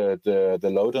increases the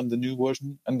load on the new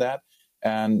version and that,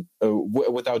 and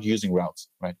without using routes,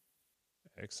 right?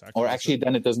 Exactly. Or actually,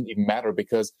 then it doesn't even matter,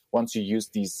 because once you use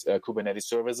these Kubernetes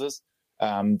services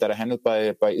that are handled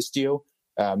by Istio,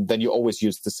 then you always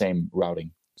use the same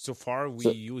routing. So far,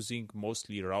 we're using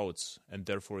mostly routes, and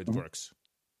therefore it works.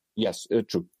 Yes,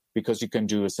 true. Because you can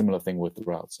do a similar thing with the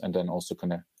routes, and then also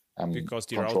connect. Because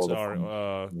the routes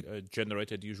are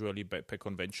generated usually by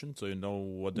convention, so you know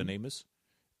what the name is.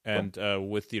 And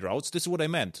with the routes, this is what I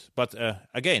meant. But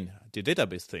again, the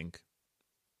database thing,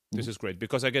 this is great,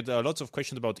 because I get lots of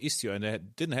questions about Istio, and I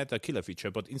didn't have a killer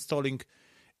feature, but installing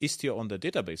Istio on the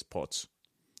database pods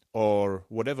or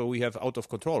whatever we have out of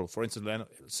control. For instance,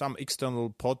 some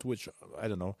external pod, which, I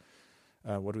don't know,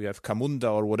 what we have,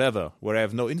 Camunda or whatever, where I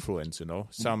have no influence,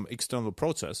 some external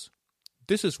process.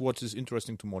 This is what is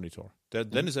interesting to monitor.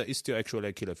 Then is Istio actually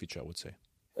a killer feature, I would say.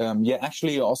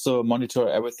 Actually, you also monitor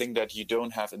everything that you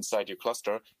don't have inside your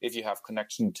cluster if you have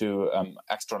connection to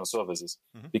external services,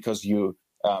 because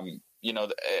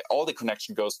all the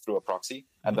connection goes through a proxy,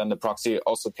 and then the proxy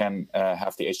also can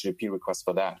have the HTTP request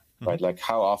for that, right? Like,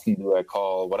 how often do I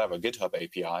call whatever GitHub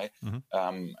API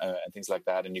and things like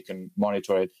that, and you can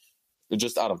monitor it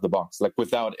just out of the box, like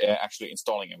without actually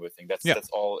installing everything. That's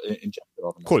all injected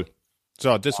automatically. Cool.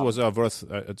 So this was worth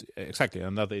exactly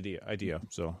another idea.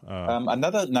 So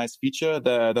another nice feature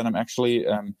that I'm actually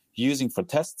using for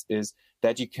tests is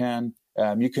that you can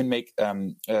make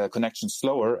connections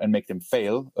slower and make them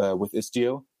fail with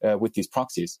Istio with these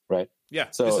proxies, right?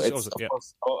 Yeah. So it's of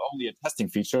course only a testing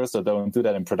feature, so don't do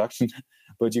that in production.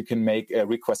 But you can make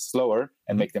requests slower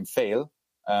and make them fail.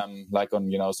 Like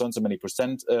on so and so many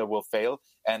percent will fail,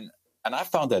 and I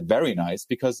found that very nice,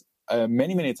 because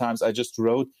many times I just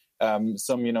wrote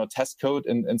some test code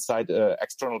inside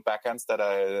external backends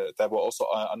that were also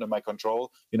under my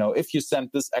control. If you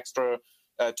send this extra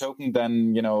token,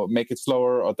 then make it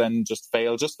slower, or then just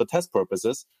fail just for test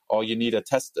purposes, or you need a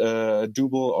test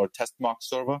Double or test mock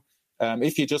server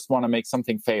if you just want to make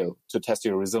something fail to test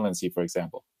your resiliency, for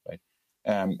example, right?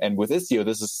 And with Istio,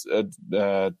 this is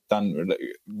done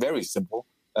very simple,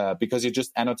 because you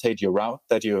just annotate your route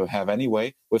that you have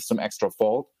anyway with some extra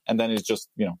fault, and then it's just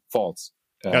false.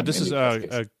 This is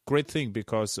a great thing,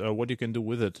 because what you can do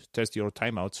with it, test your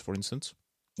timeouts, for instance.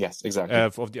 Yes, exactly.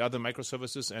 Of the other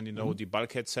microservices, and the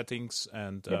bulkhead settings,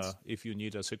 and if you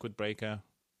need a circuit breaker,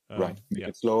 right, make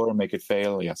it slower, make it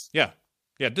fail. Yes. Yeah.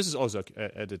 This is also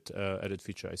an added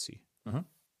feature I see.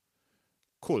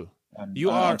 Cool. You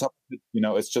are on top of it,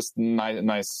 it's just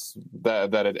nice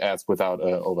that it adds without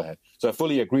overhead. So I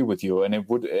fully agree with you. And it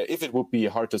would, if it would be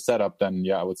hard to set up, then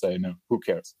I would say no. Who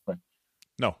cares, right?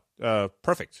 No,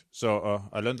 perfect. So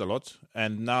I learned a lot,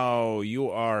 and now you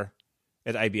are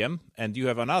at IBM, and you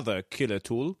have another killer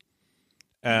tool,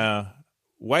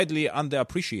 widely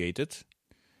underappreciated,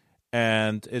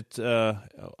 and it's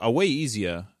way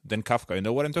easier than Kafka. You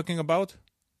know what I'm talking about?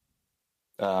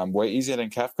 Way easier than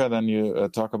Kafka. Then you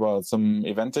talk about some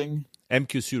eventing.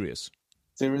 MQ series,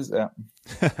 yeah.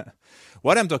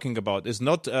 What I'm talking about is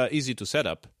not easy to set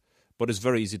up, but it's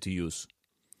very easy to use.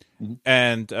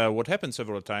 And what happens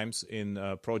several times in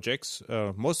projects,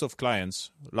 most of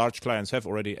large clients have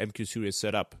already MQ series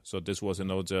set up. So this was,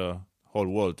 the whole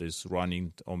world is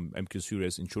running on MQ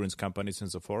series, insurance companies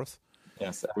and so forth.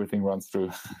 Yes, everything runs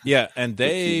through. Yeah, and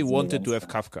they wanted to have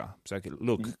Kafka. It's like,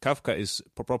 look, Kafka is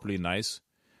properly nice,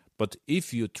 but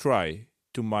if you try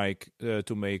to make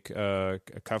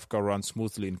Kafka run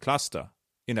smoothly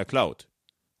in a cloud,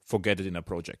 forget it in a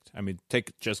project. I mean,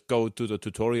 just go to the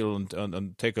tutorial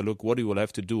and take a look what you will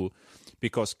have to do,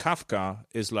 because Kafka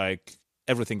is like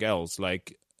everything else,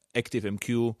 like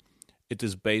ActiveMQ. It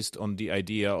is based on the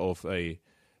idea of a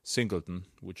singleton,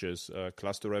 which is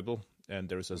clusterable, and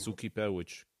there is a zookeeper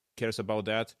which cares about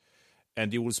that.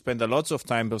 And you will spend a lot of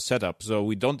time of setup, so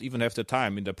we don't even have the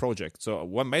time in the project. So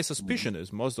my suspicion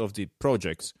is most of the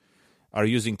projects are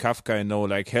using Kafka,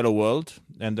 like Hello World,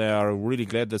 and they are really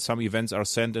glad that some events are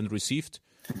sent and received.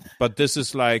 But this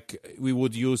is like we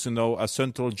would use, a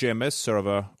central GMS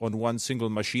server on one single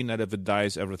machine, and if it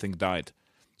dies, everything died.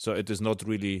 So it is not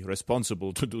really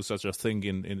responsible to do such a thing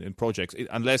in projects,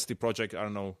 unless the project, I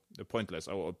don't know, pointless,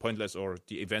 or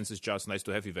the events is just nice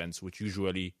to have events, which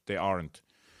usually they aren't.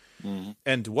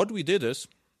 And what we did is,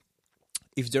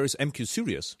 if there is MQ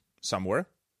series somewhere,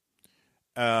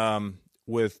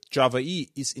 with Java E,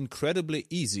 is incredibly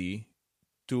easy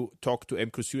to talk to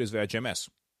MQ series via GMS.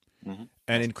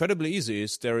 And incredibly easy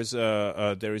is there is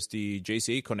the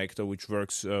JCA connector, which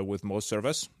works with most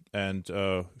servers, and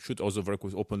should also work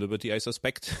with OpenLiberty, I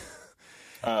suspect.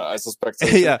 I suspect so.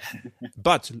 Yeah,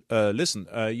 but listen,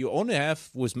 you only have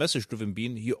with message-driven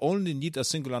bean, you only need a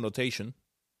single annotation,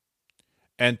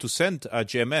 and to send a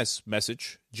GMS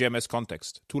message, GMS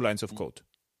context, 2 lines of code.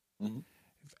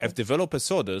 If developers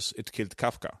saw this, it killed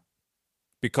Kafka.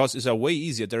 Because it's a way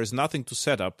easier. There is nothing to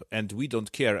set up, and we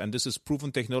don't care. And this is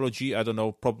proven technology, I don't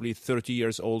know, probably 30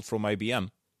 years old from IBM.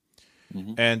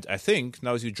 And I think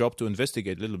now is your job to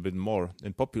investigate a little bit more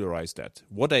and popularize that.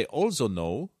 What I also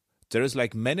know, there is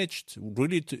like managed,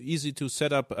 really easy to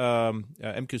set up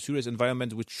MQ Series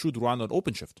environment which should run on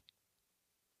OpenShift.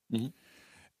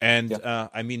 And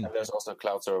I mean... And there's also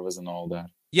cloud service and all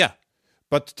that. Yeah.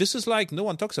 But this is like, no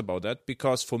one talks about that,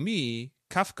 because for me,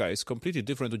 Kafka is completely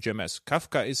different to GMS.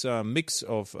 Kafka is a mix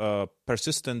of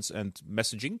persistence and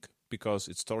messaging, because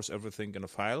it stores everything in a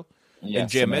file. Yes,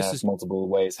 and GMS has multiple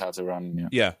ways how to run.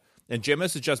 Yeah. And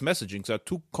GMS is just messaging. So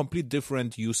 2 complete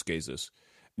different use cases.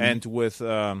 And with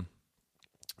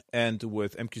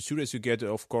MQ Series, you get,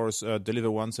 of course,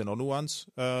 deliver once and only once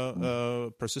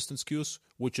persistence queues,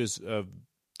 which is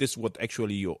this what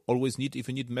actually you always need if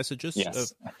you need messages.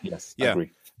 Yes, I agree.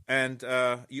 And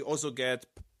you also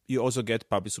get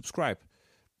publish subscribe.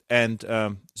 And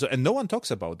and no one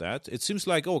talks about that. It seems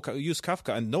like, use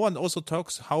Kafka, and no one also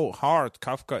talks how hard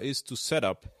Kafka is to set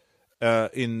up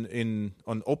on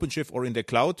OpenShift or in the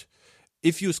cloud.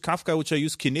 If you use Kafka, which I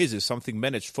use Kinesis, something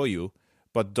managed for you,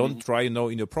 but don't try in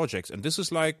your projects. And this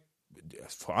is like,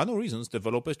 for unknown reasons,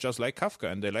 developers just like Kafka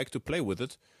and they like to play with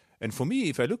it. And for me,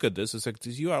 if I look at this, it's like,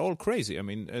 you are all crazy. I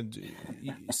mean, and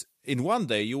in one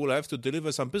day, you will have to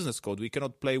deliver some business code. We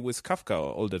cannot play with Kafka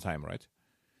all the time, right?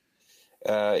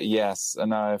 Yes,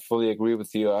 and I fully agree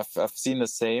with you. I've seen the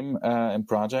same in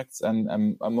projects,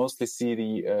 and I mostly see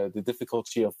the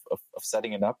difficulty of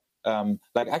setting it up.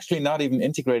 Like actually not even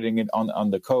integrating it on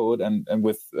the code, and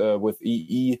with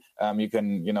EE, you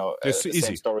can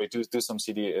same story, do some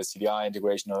CDI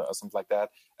integration or something like that.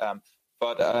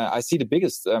 But I see the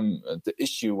biggest the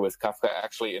issue with Kafka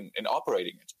actually in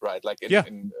operating it, right? Like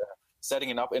in setting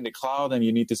it up in the cloud, and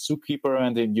you need the zookeeper,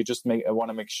 and then you just want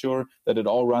to make sure that it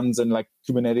all runs in like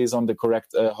Kubernetes on the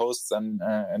correct hosts and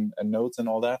nodes and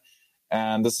all that.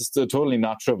 And this is totally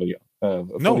not trivial.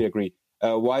 Fully agree.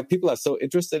 Why people are so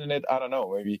interested in it, I don't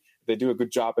know. Maybe they do a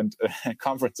good job in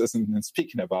conferences and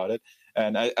speaking about it.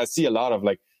 And I see a lot of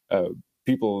like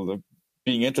people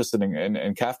being interested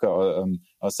in Kafka,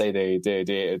 or say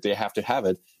they have to have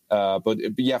it. But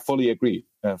yeah, fully agree.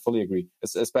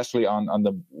 Especially on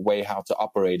the way how to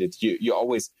operate it. You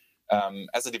always,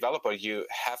 as a developer, you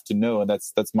have to know.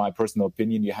 That's my personal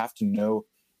opinion. You have to know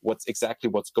what's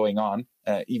going on,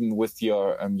 even with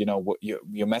your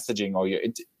your messaging or your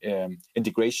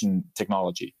integration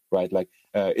technology, right? Like,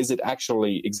 is it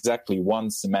actually exactly one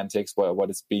semantics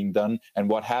what is being done, and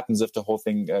what happens if the whole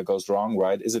thing goes wrong,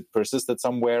 right? Is it persisted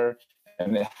somewhere,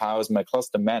 and how is my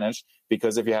cluster managed?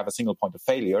 Because if you have a single point of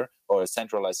failure or a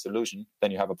centralized solution,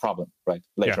 then you have a problem, right?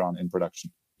 Later on in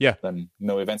production. Yeah. Then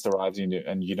no events arrive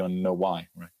and you don't know why,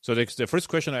 right? So the first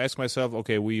question I ask myself,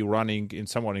 okay, we running in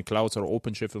somewhere in clouds or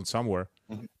OpenShift or somewhere,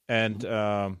 and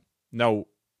now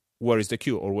where is the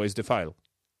queue or where is the file?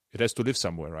 It has to live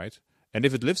somewhere, right? And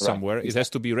if it lives somewhere, it has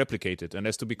to be replicated and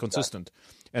has to be consistent.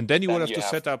 And then you will have to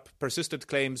set up persistent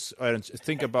claims and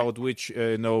think about which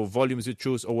volumes you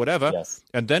choose or whatever. Yes.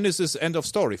 And then this is end of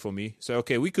story for me. So,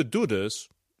 okay, we could do this.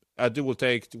 It will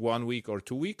take 1 week or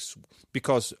 2 weeks,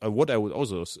 because what I would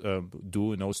also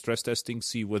do, stress testing,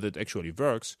 see whether it actually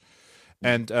works.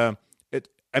 And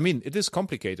it is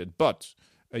complicated, but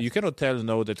you cannot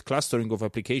tell that clustering of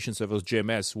application servers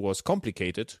GMS was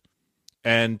complicated,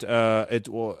 and or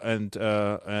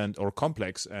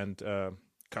complex, and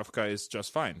Kafka is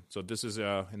just fine. So this is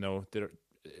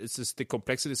the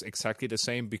complexity is exactly the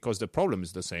same because the problem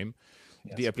is the same.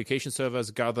 Yes. The application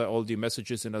servers gather all the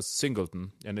messages in a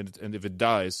singleton, and if it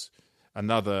dies,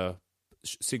 another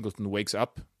singleton wakes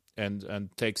up and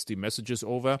takes the messages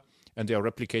over, and they are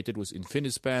replicated with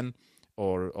InfiniSpan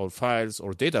or files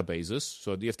or databases.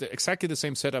 So you have exactly the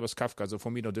same setup as Kafka. So for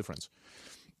me, no difference.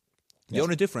 The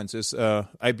only difference is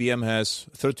IBM has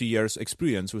 30 years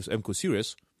experience with MQ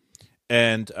Series,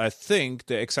 and I think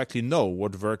they exactly know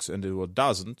what works and what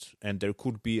doesn't, and there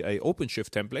could be a OpenShift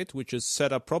template which is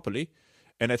set up properly.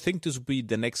 And I think this will be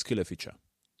the next killer feature.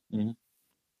 Mm-hmm.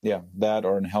 Yeah, that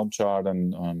or in Helm chart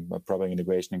and proper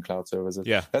integration in cloud services.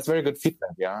 Yeah, that's very good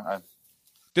feedback. Yeah,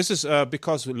 this is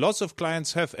because lots of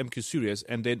clients have MQ Series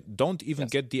and they don't even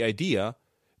get the idea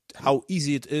how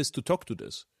easy it is to talk to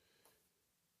this.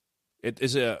 It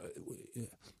is a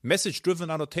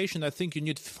message-driven annotation. I think you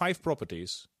need 5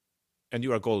 properties, and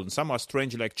you are golden. Some are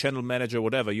strange, like channel manager,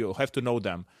 whatever. You have to know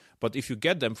them. But if you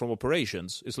get them from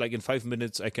operations, it's like in 5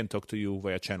 minutes I can talk to you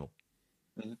via channel.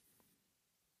 Mm-hmm.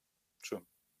 True.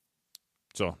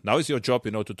 So now is your job,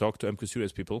 to talk to MQ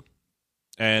Series people.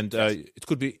 And it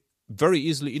could be very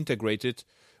easily integrated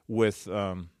with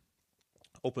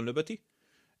Open Liberty.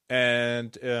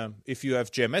 And if you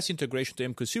have JMS integration to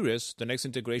MQ Series, the next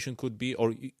integration could be,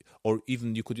 or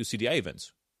even you could use CDI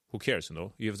events. Who cares,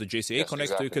 You have the JCA connector,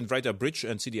 exactly. You can write a bridge,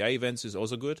 and CDI events is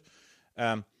also good.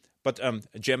 But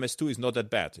JMS2 is not that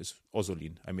bad. It's also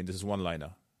lean. I mean, this is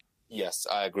one-liner. Yes,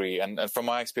 I agree. And from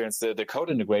my experience, the code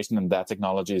integration in that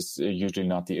technology is usually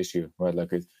not the issue, right?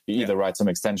 Like you either write some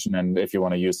extension, and if you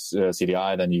want to use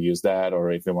CDI, then you use that. Or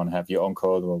if you want to have your own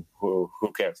code, well,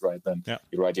 who cares, right? Then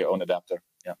you write your own adapter.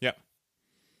 Yeah,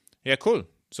 cool.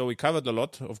 So we covered a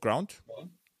lot of ground.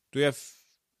 Do you have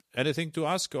anything to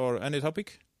ask or any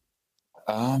topic?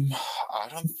 I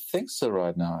don't think so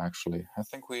right now, actually. I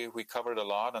think we covered a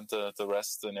lot, and the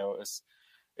rest, is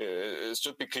it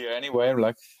should be clear anyway,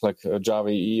 like Java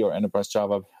EE or Enterprise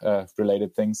Java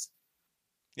related things.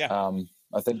 Yeah.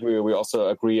 I think we also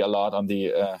agree a lot on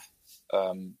the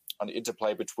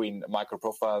interplay between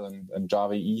microprofile and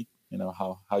Java EE.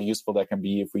 How useful that can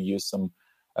be if we use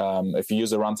if you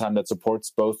use a runtime that supports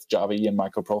both Java EE and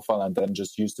microprofile, and then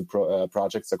just use the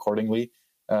projects accordingly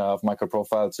of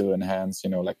microprofile to enhance,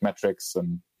 like metrics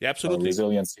and absolutely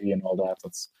resiliency and all that.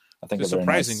 I think it's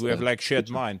surprising. Nice, we have like shared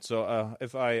mind. So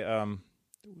if I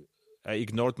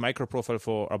ignored microprofile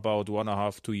for about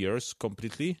 1.5-2 years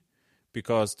completely,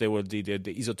 because they were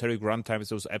the esoteric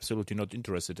runtimes I was absolutely not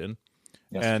interested in.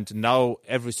 Yes. And now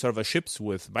every server ships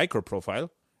with microprofile,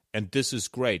 and this is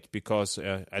great because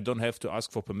I don't have to ask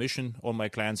for permission. All my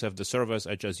clients have the servers.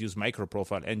 I just use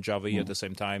microprofile and Java at the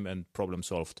same time, and problem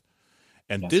solved.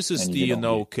 And this is the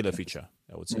killer feature,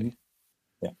 I would say. Mm-hmm.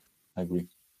 Yeah, I agree.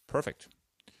 Perfect.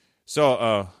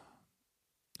 So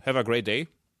have a great day.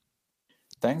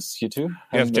 Thanks, you too.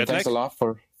 And thanks a lot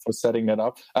for setting that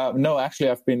up. No, actually,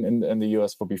 I've been in the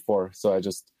US before, so I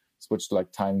just switched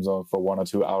like time zone for 1 or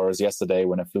 2 hours yesterday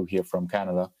when I flew here from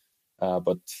Canada.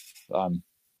 But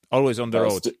always on the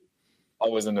road.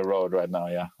 Always on the road right now,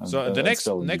 yeah. So the next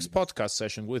podcast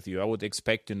session with you, I would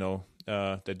expect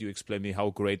that you explain me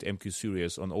how great MQ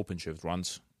Series on OpenShift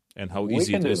runs and how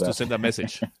easy it is to send a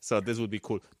message. So this would be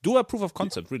cool. Do a proof of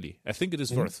concept, really. I think it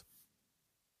is worth.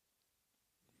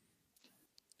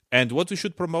 And what we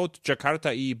should promote,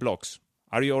 Jakarta EE blogs.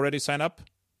 Are you already signed up?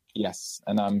 Yes,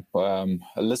 and I'm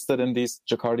listed in these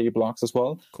Jakarta EE blogs as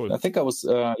well. Cool. I think I was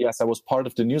part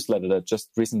of the newsletter that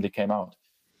just recently came out.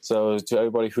 So to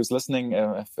everybody who's listening,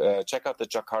 check out the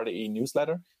Jakarta EE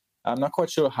newsletter. I'm not quite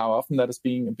sure how often that is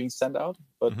being sent out,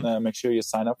 but make sure you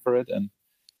sign up for it, and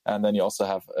then you also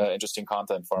have interesting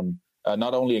content from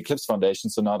not only Eclipse Foundation,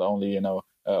 so not only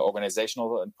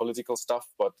organizational and political stuff,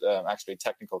 but actually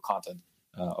technical content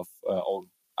of all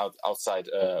outside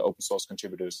open source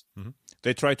contributors. Mm-hmm.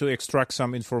 They try to extract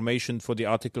some information for the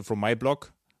article from my blog,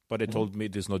 but they told me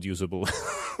it is not usable.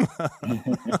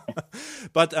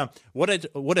 But what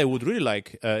I would really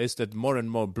like is that more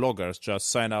and more bloggers just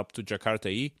sign up to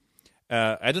Jakarta EE.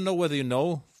 I don't know whether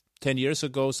 10 years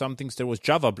ago, there was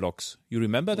Java blogs. You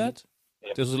remember that?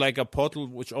 Yep. This was like a portal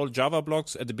which all Java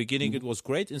blogs. At the beginning, it was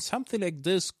great. And something like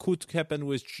this could happen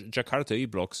with Jakarta EE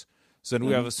blogs. So then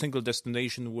we have a single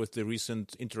destination with the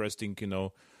recent interesting,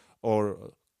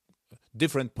 or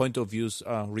different point of views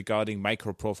regarding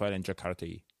microprofile and Jakarta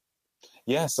EE.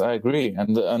 Yes, I agree,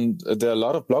 and there are a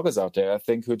lot of bloggers out there, I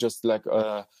think, who just like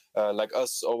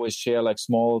us always share like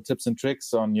small tips and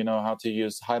tricks on how to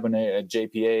use Hibernate,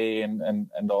 JPA,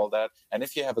 and all that. And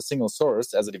if you have a single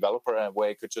source as a developer, where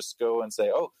you could just go and say,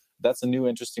 "Oh, that's a new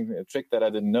interesting trick that I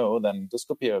didn't know," then this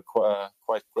could be a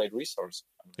quite great resource.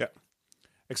 Yeah,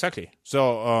 exactly.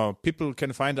 So people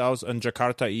can find us on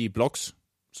Jakarta EE blogs.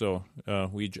 So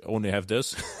we only have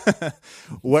this.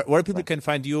 Where people can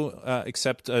find you,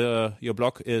 except your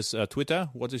blog, is Twitter.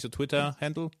 What is your Twitter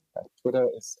handle? Twitter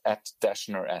is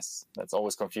 @DaschnerS. That's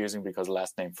always confusing because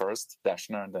last name first,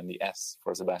 Daschner, and then the S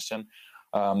for Sebastian.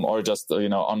 Or just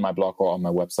on my blog or on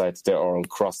my website, they're all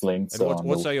cross-linked. And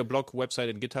what's your blog, website,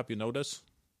 and GitHub? You know this?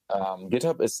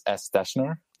 GitHub is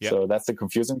 @Daschner. Yeah. So that's the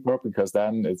confusing part because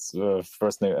then it's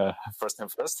first name first.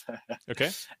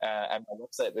 Okay. And my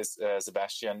website is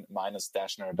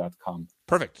sebastian-daschner.com.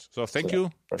 Perfect. So thank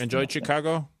you. Enjoy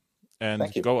Chicago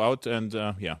and go out and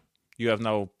you have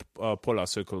now Polar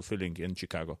Circle filling in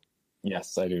Chicago.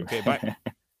 Yes, I do. Okay, bye.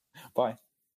 Bye.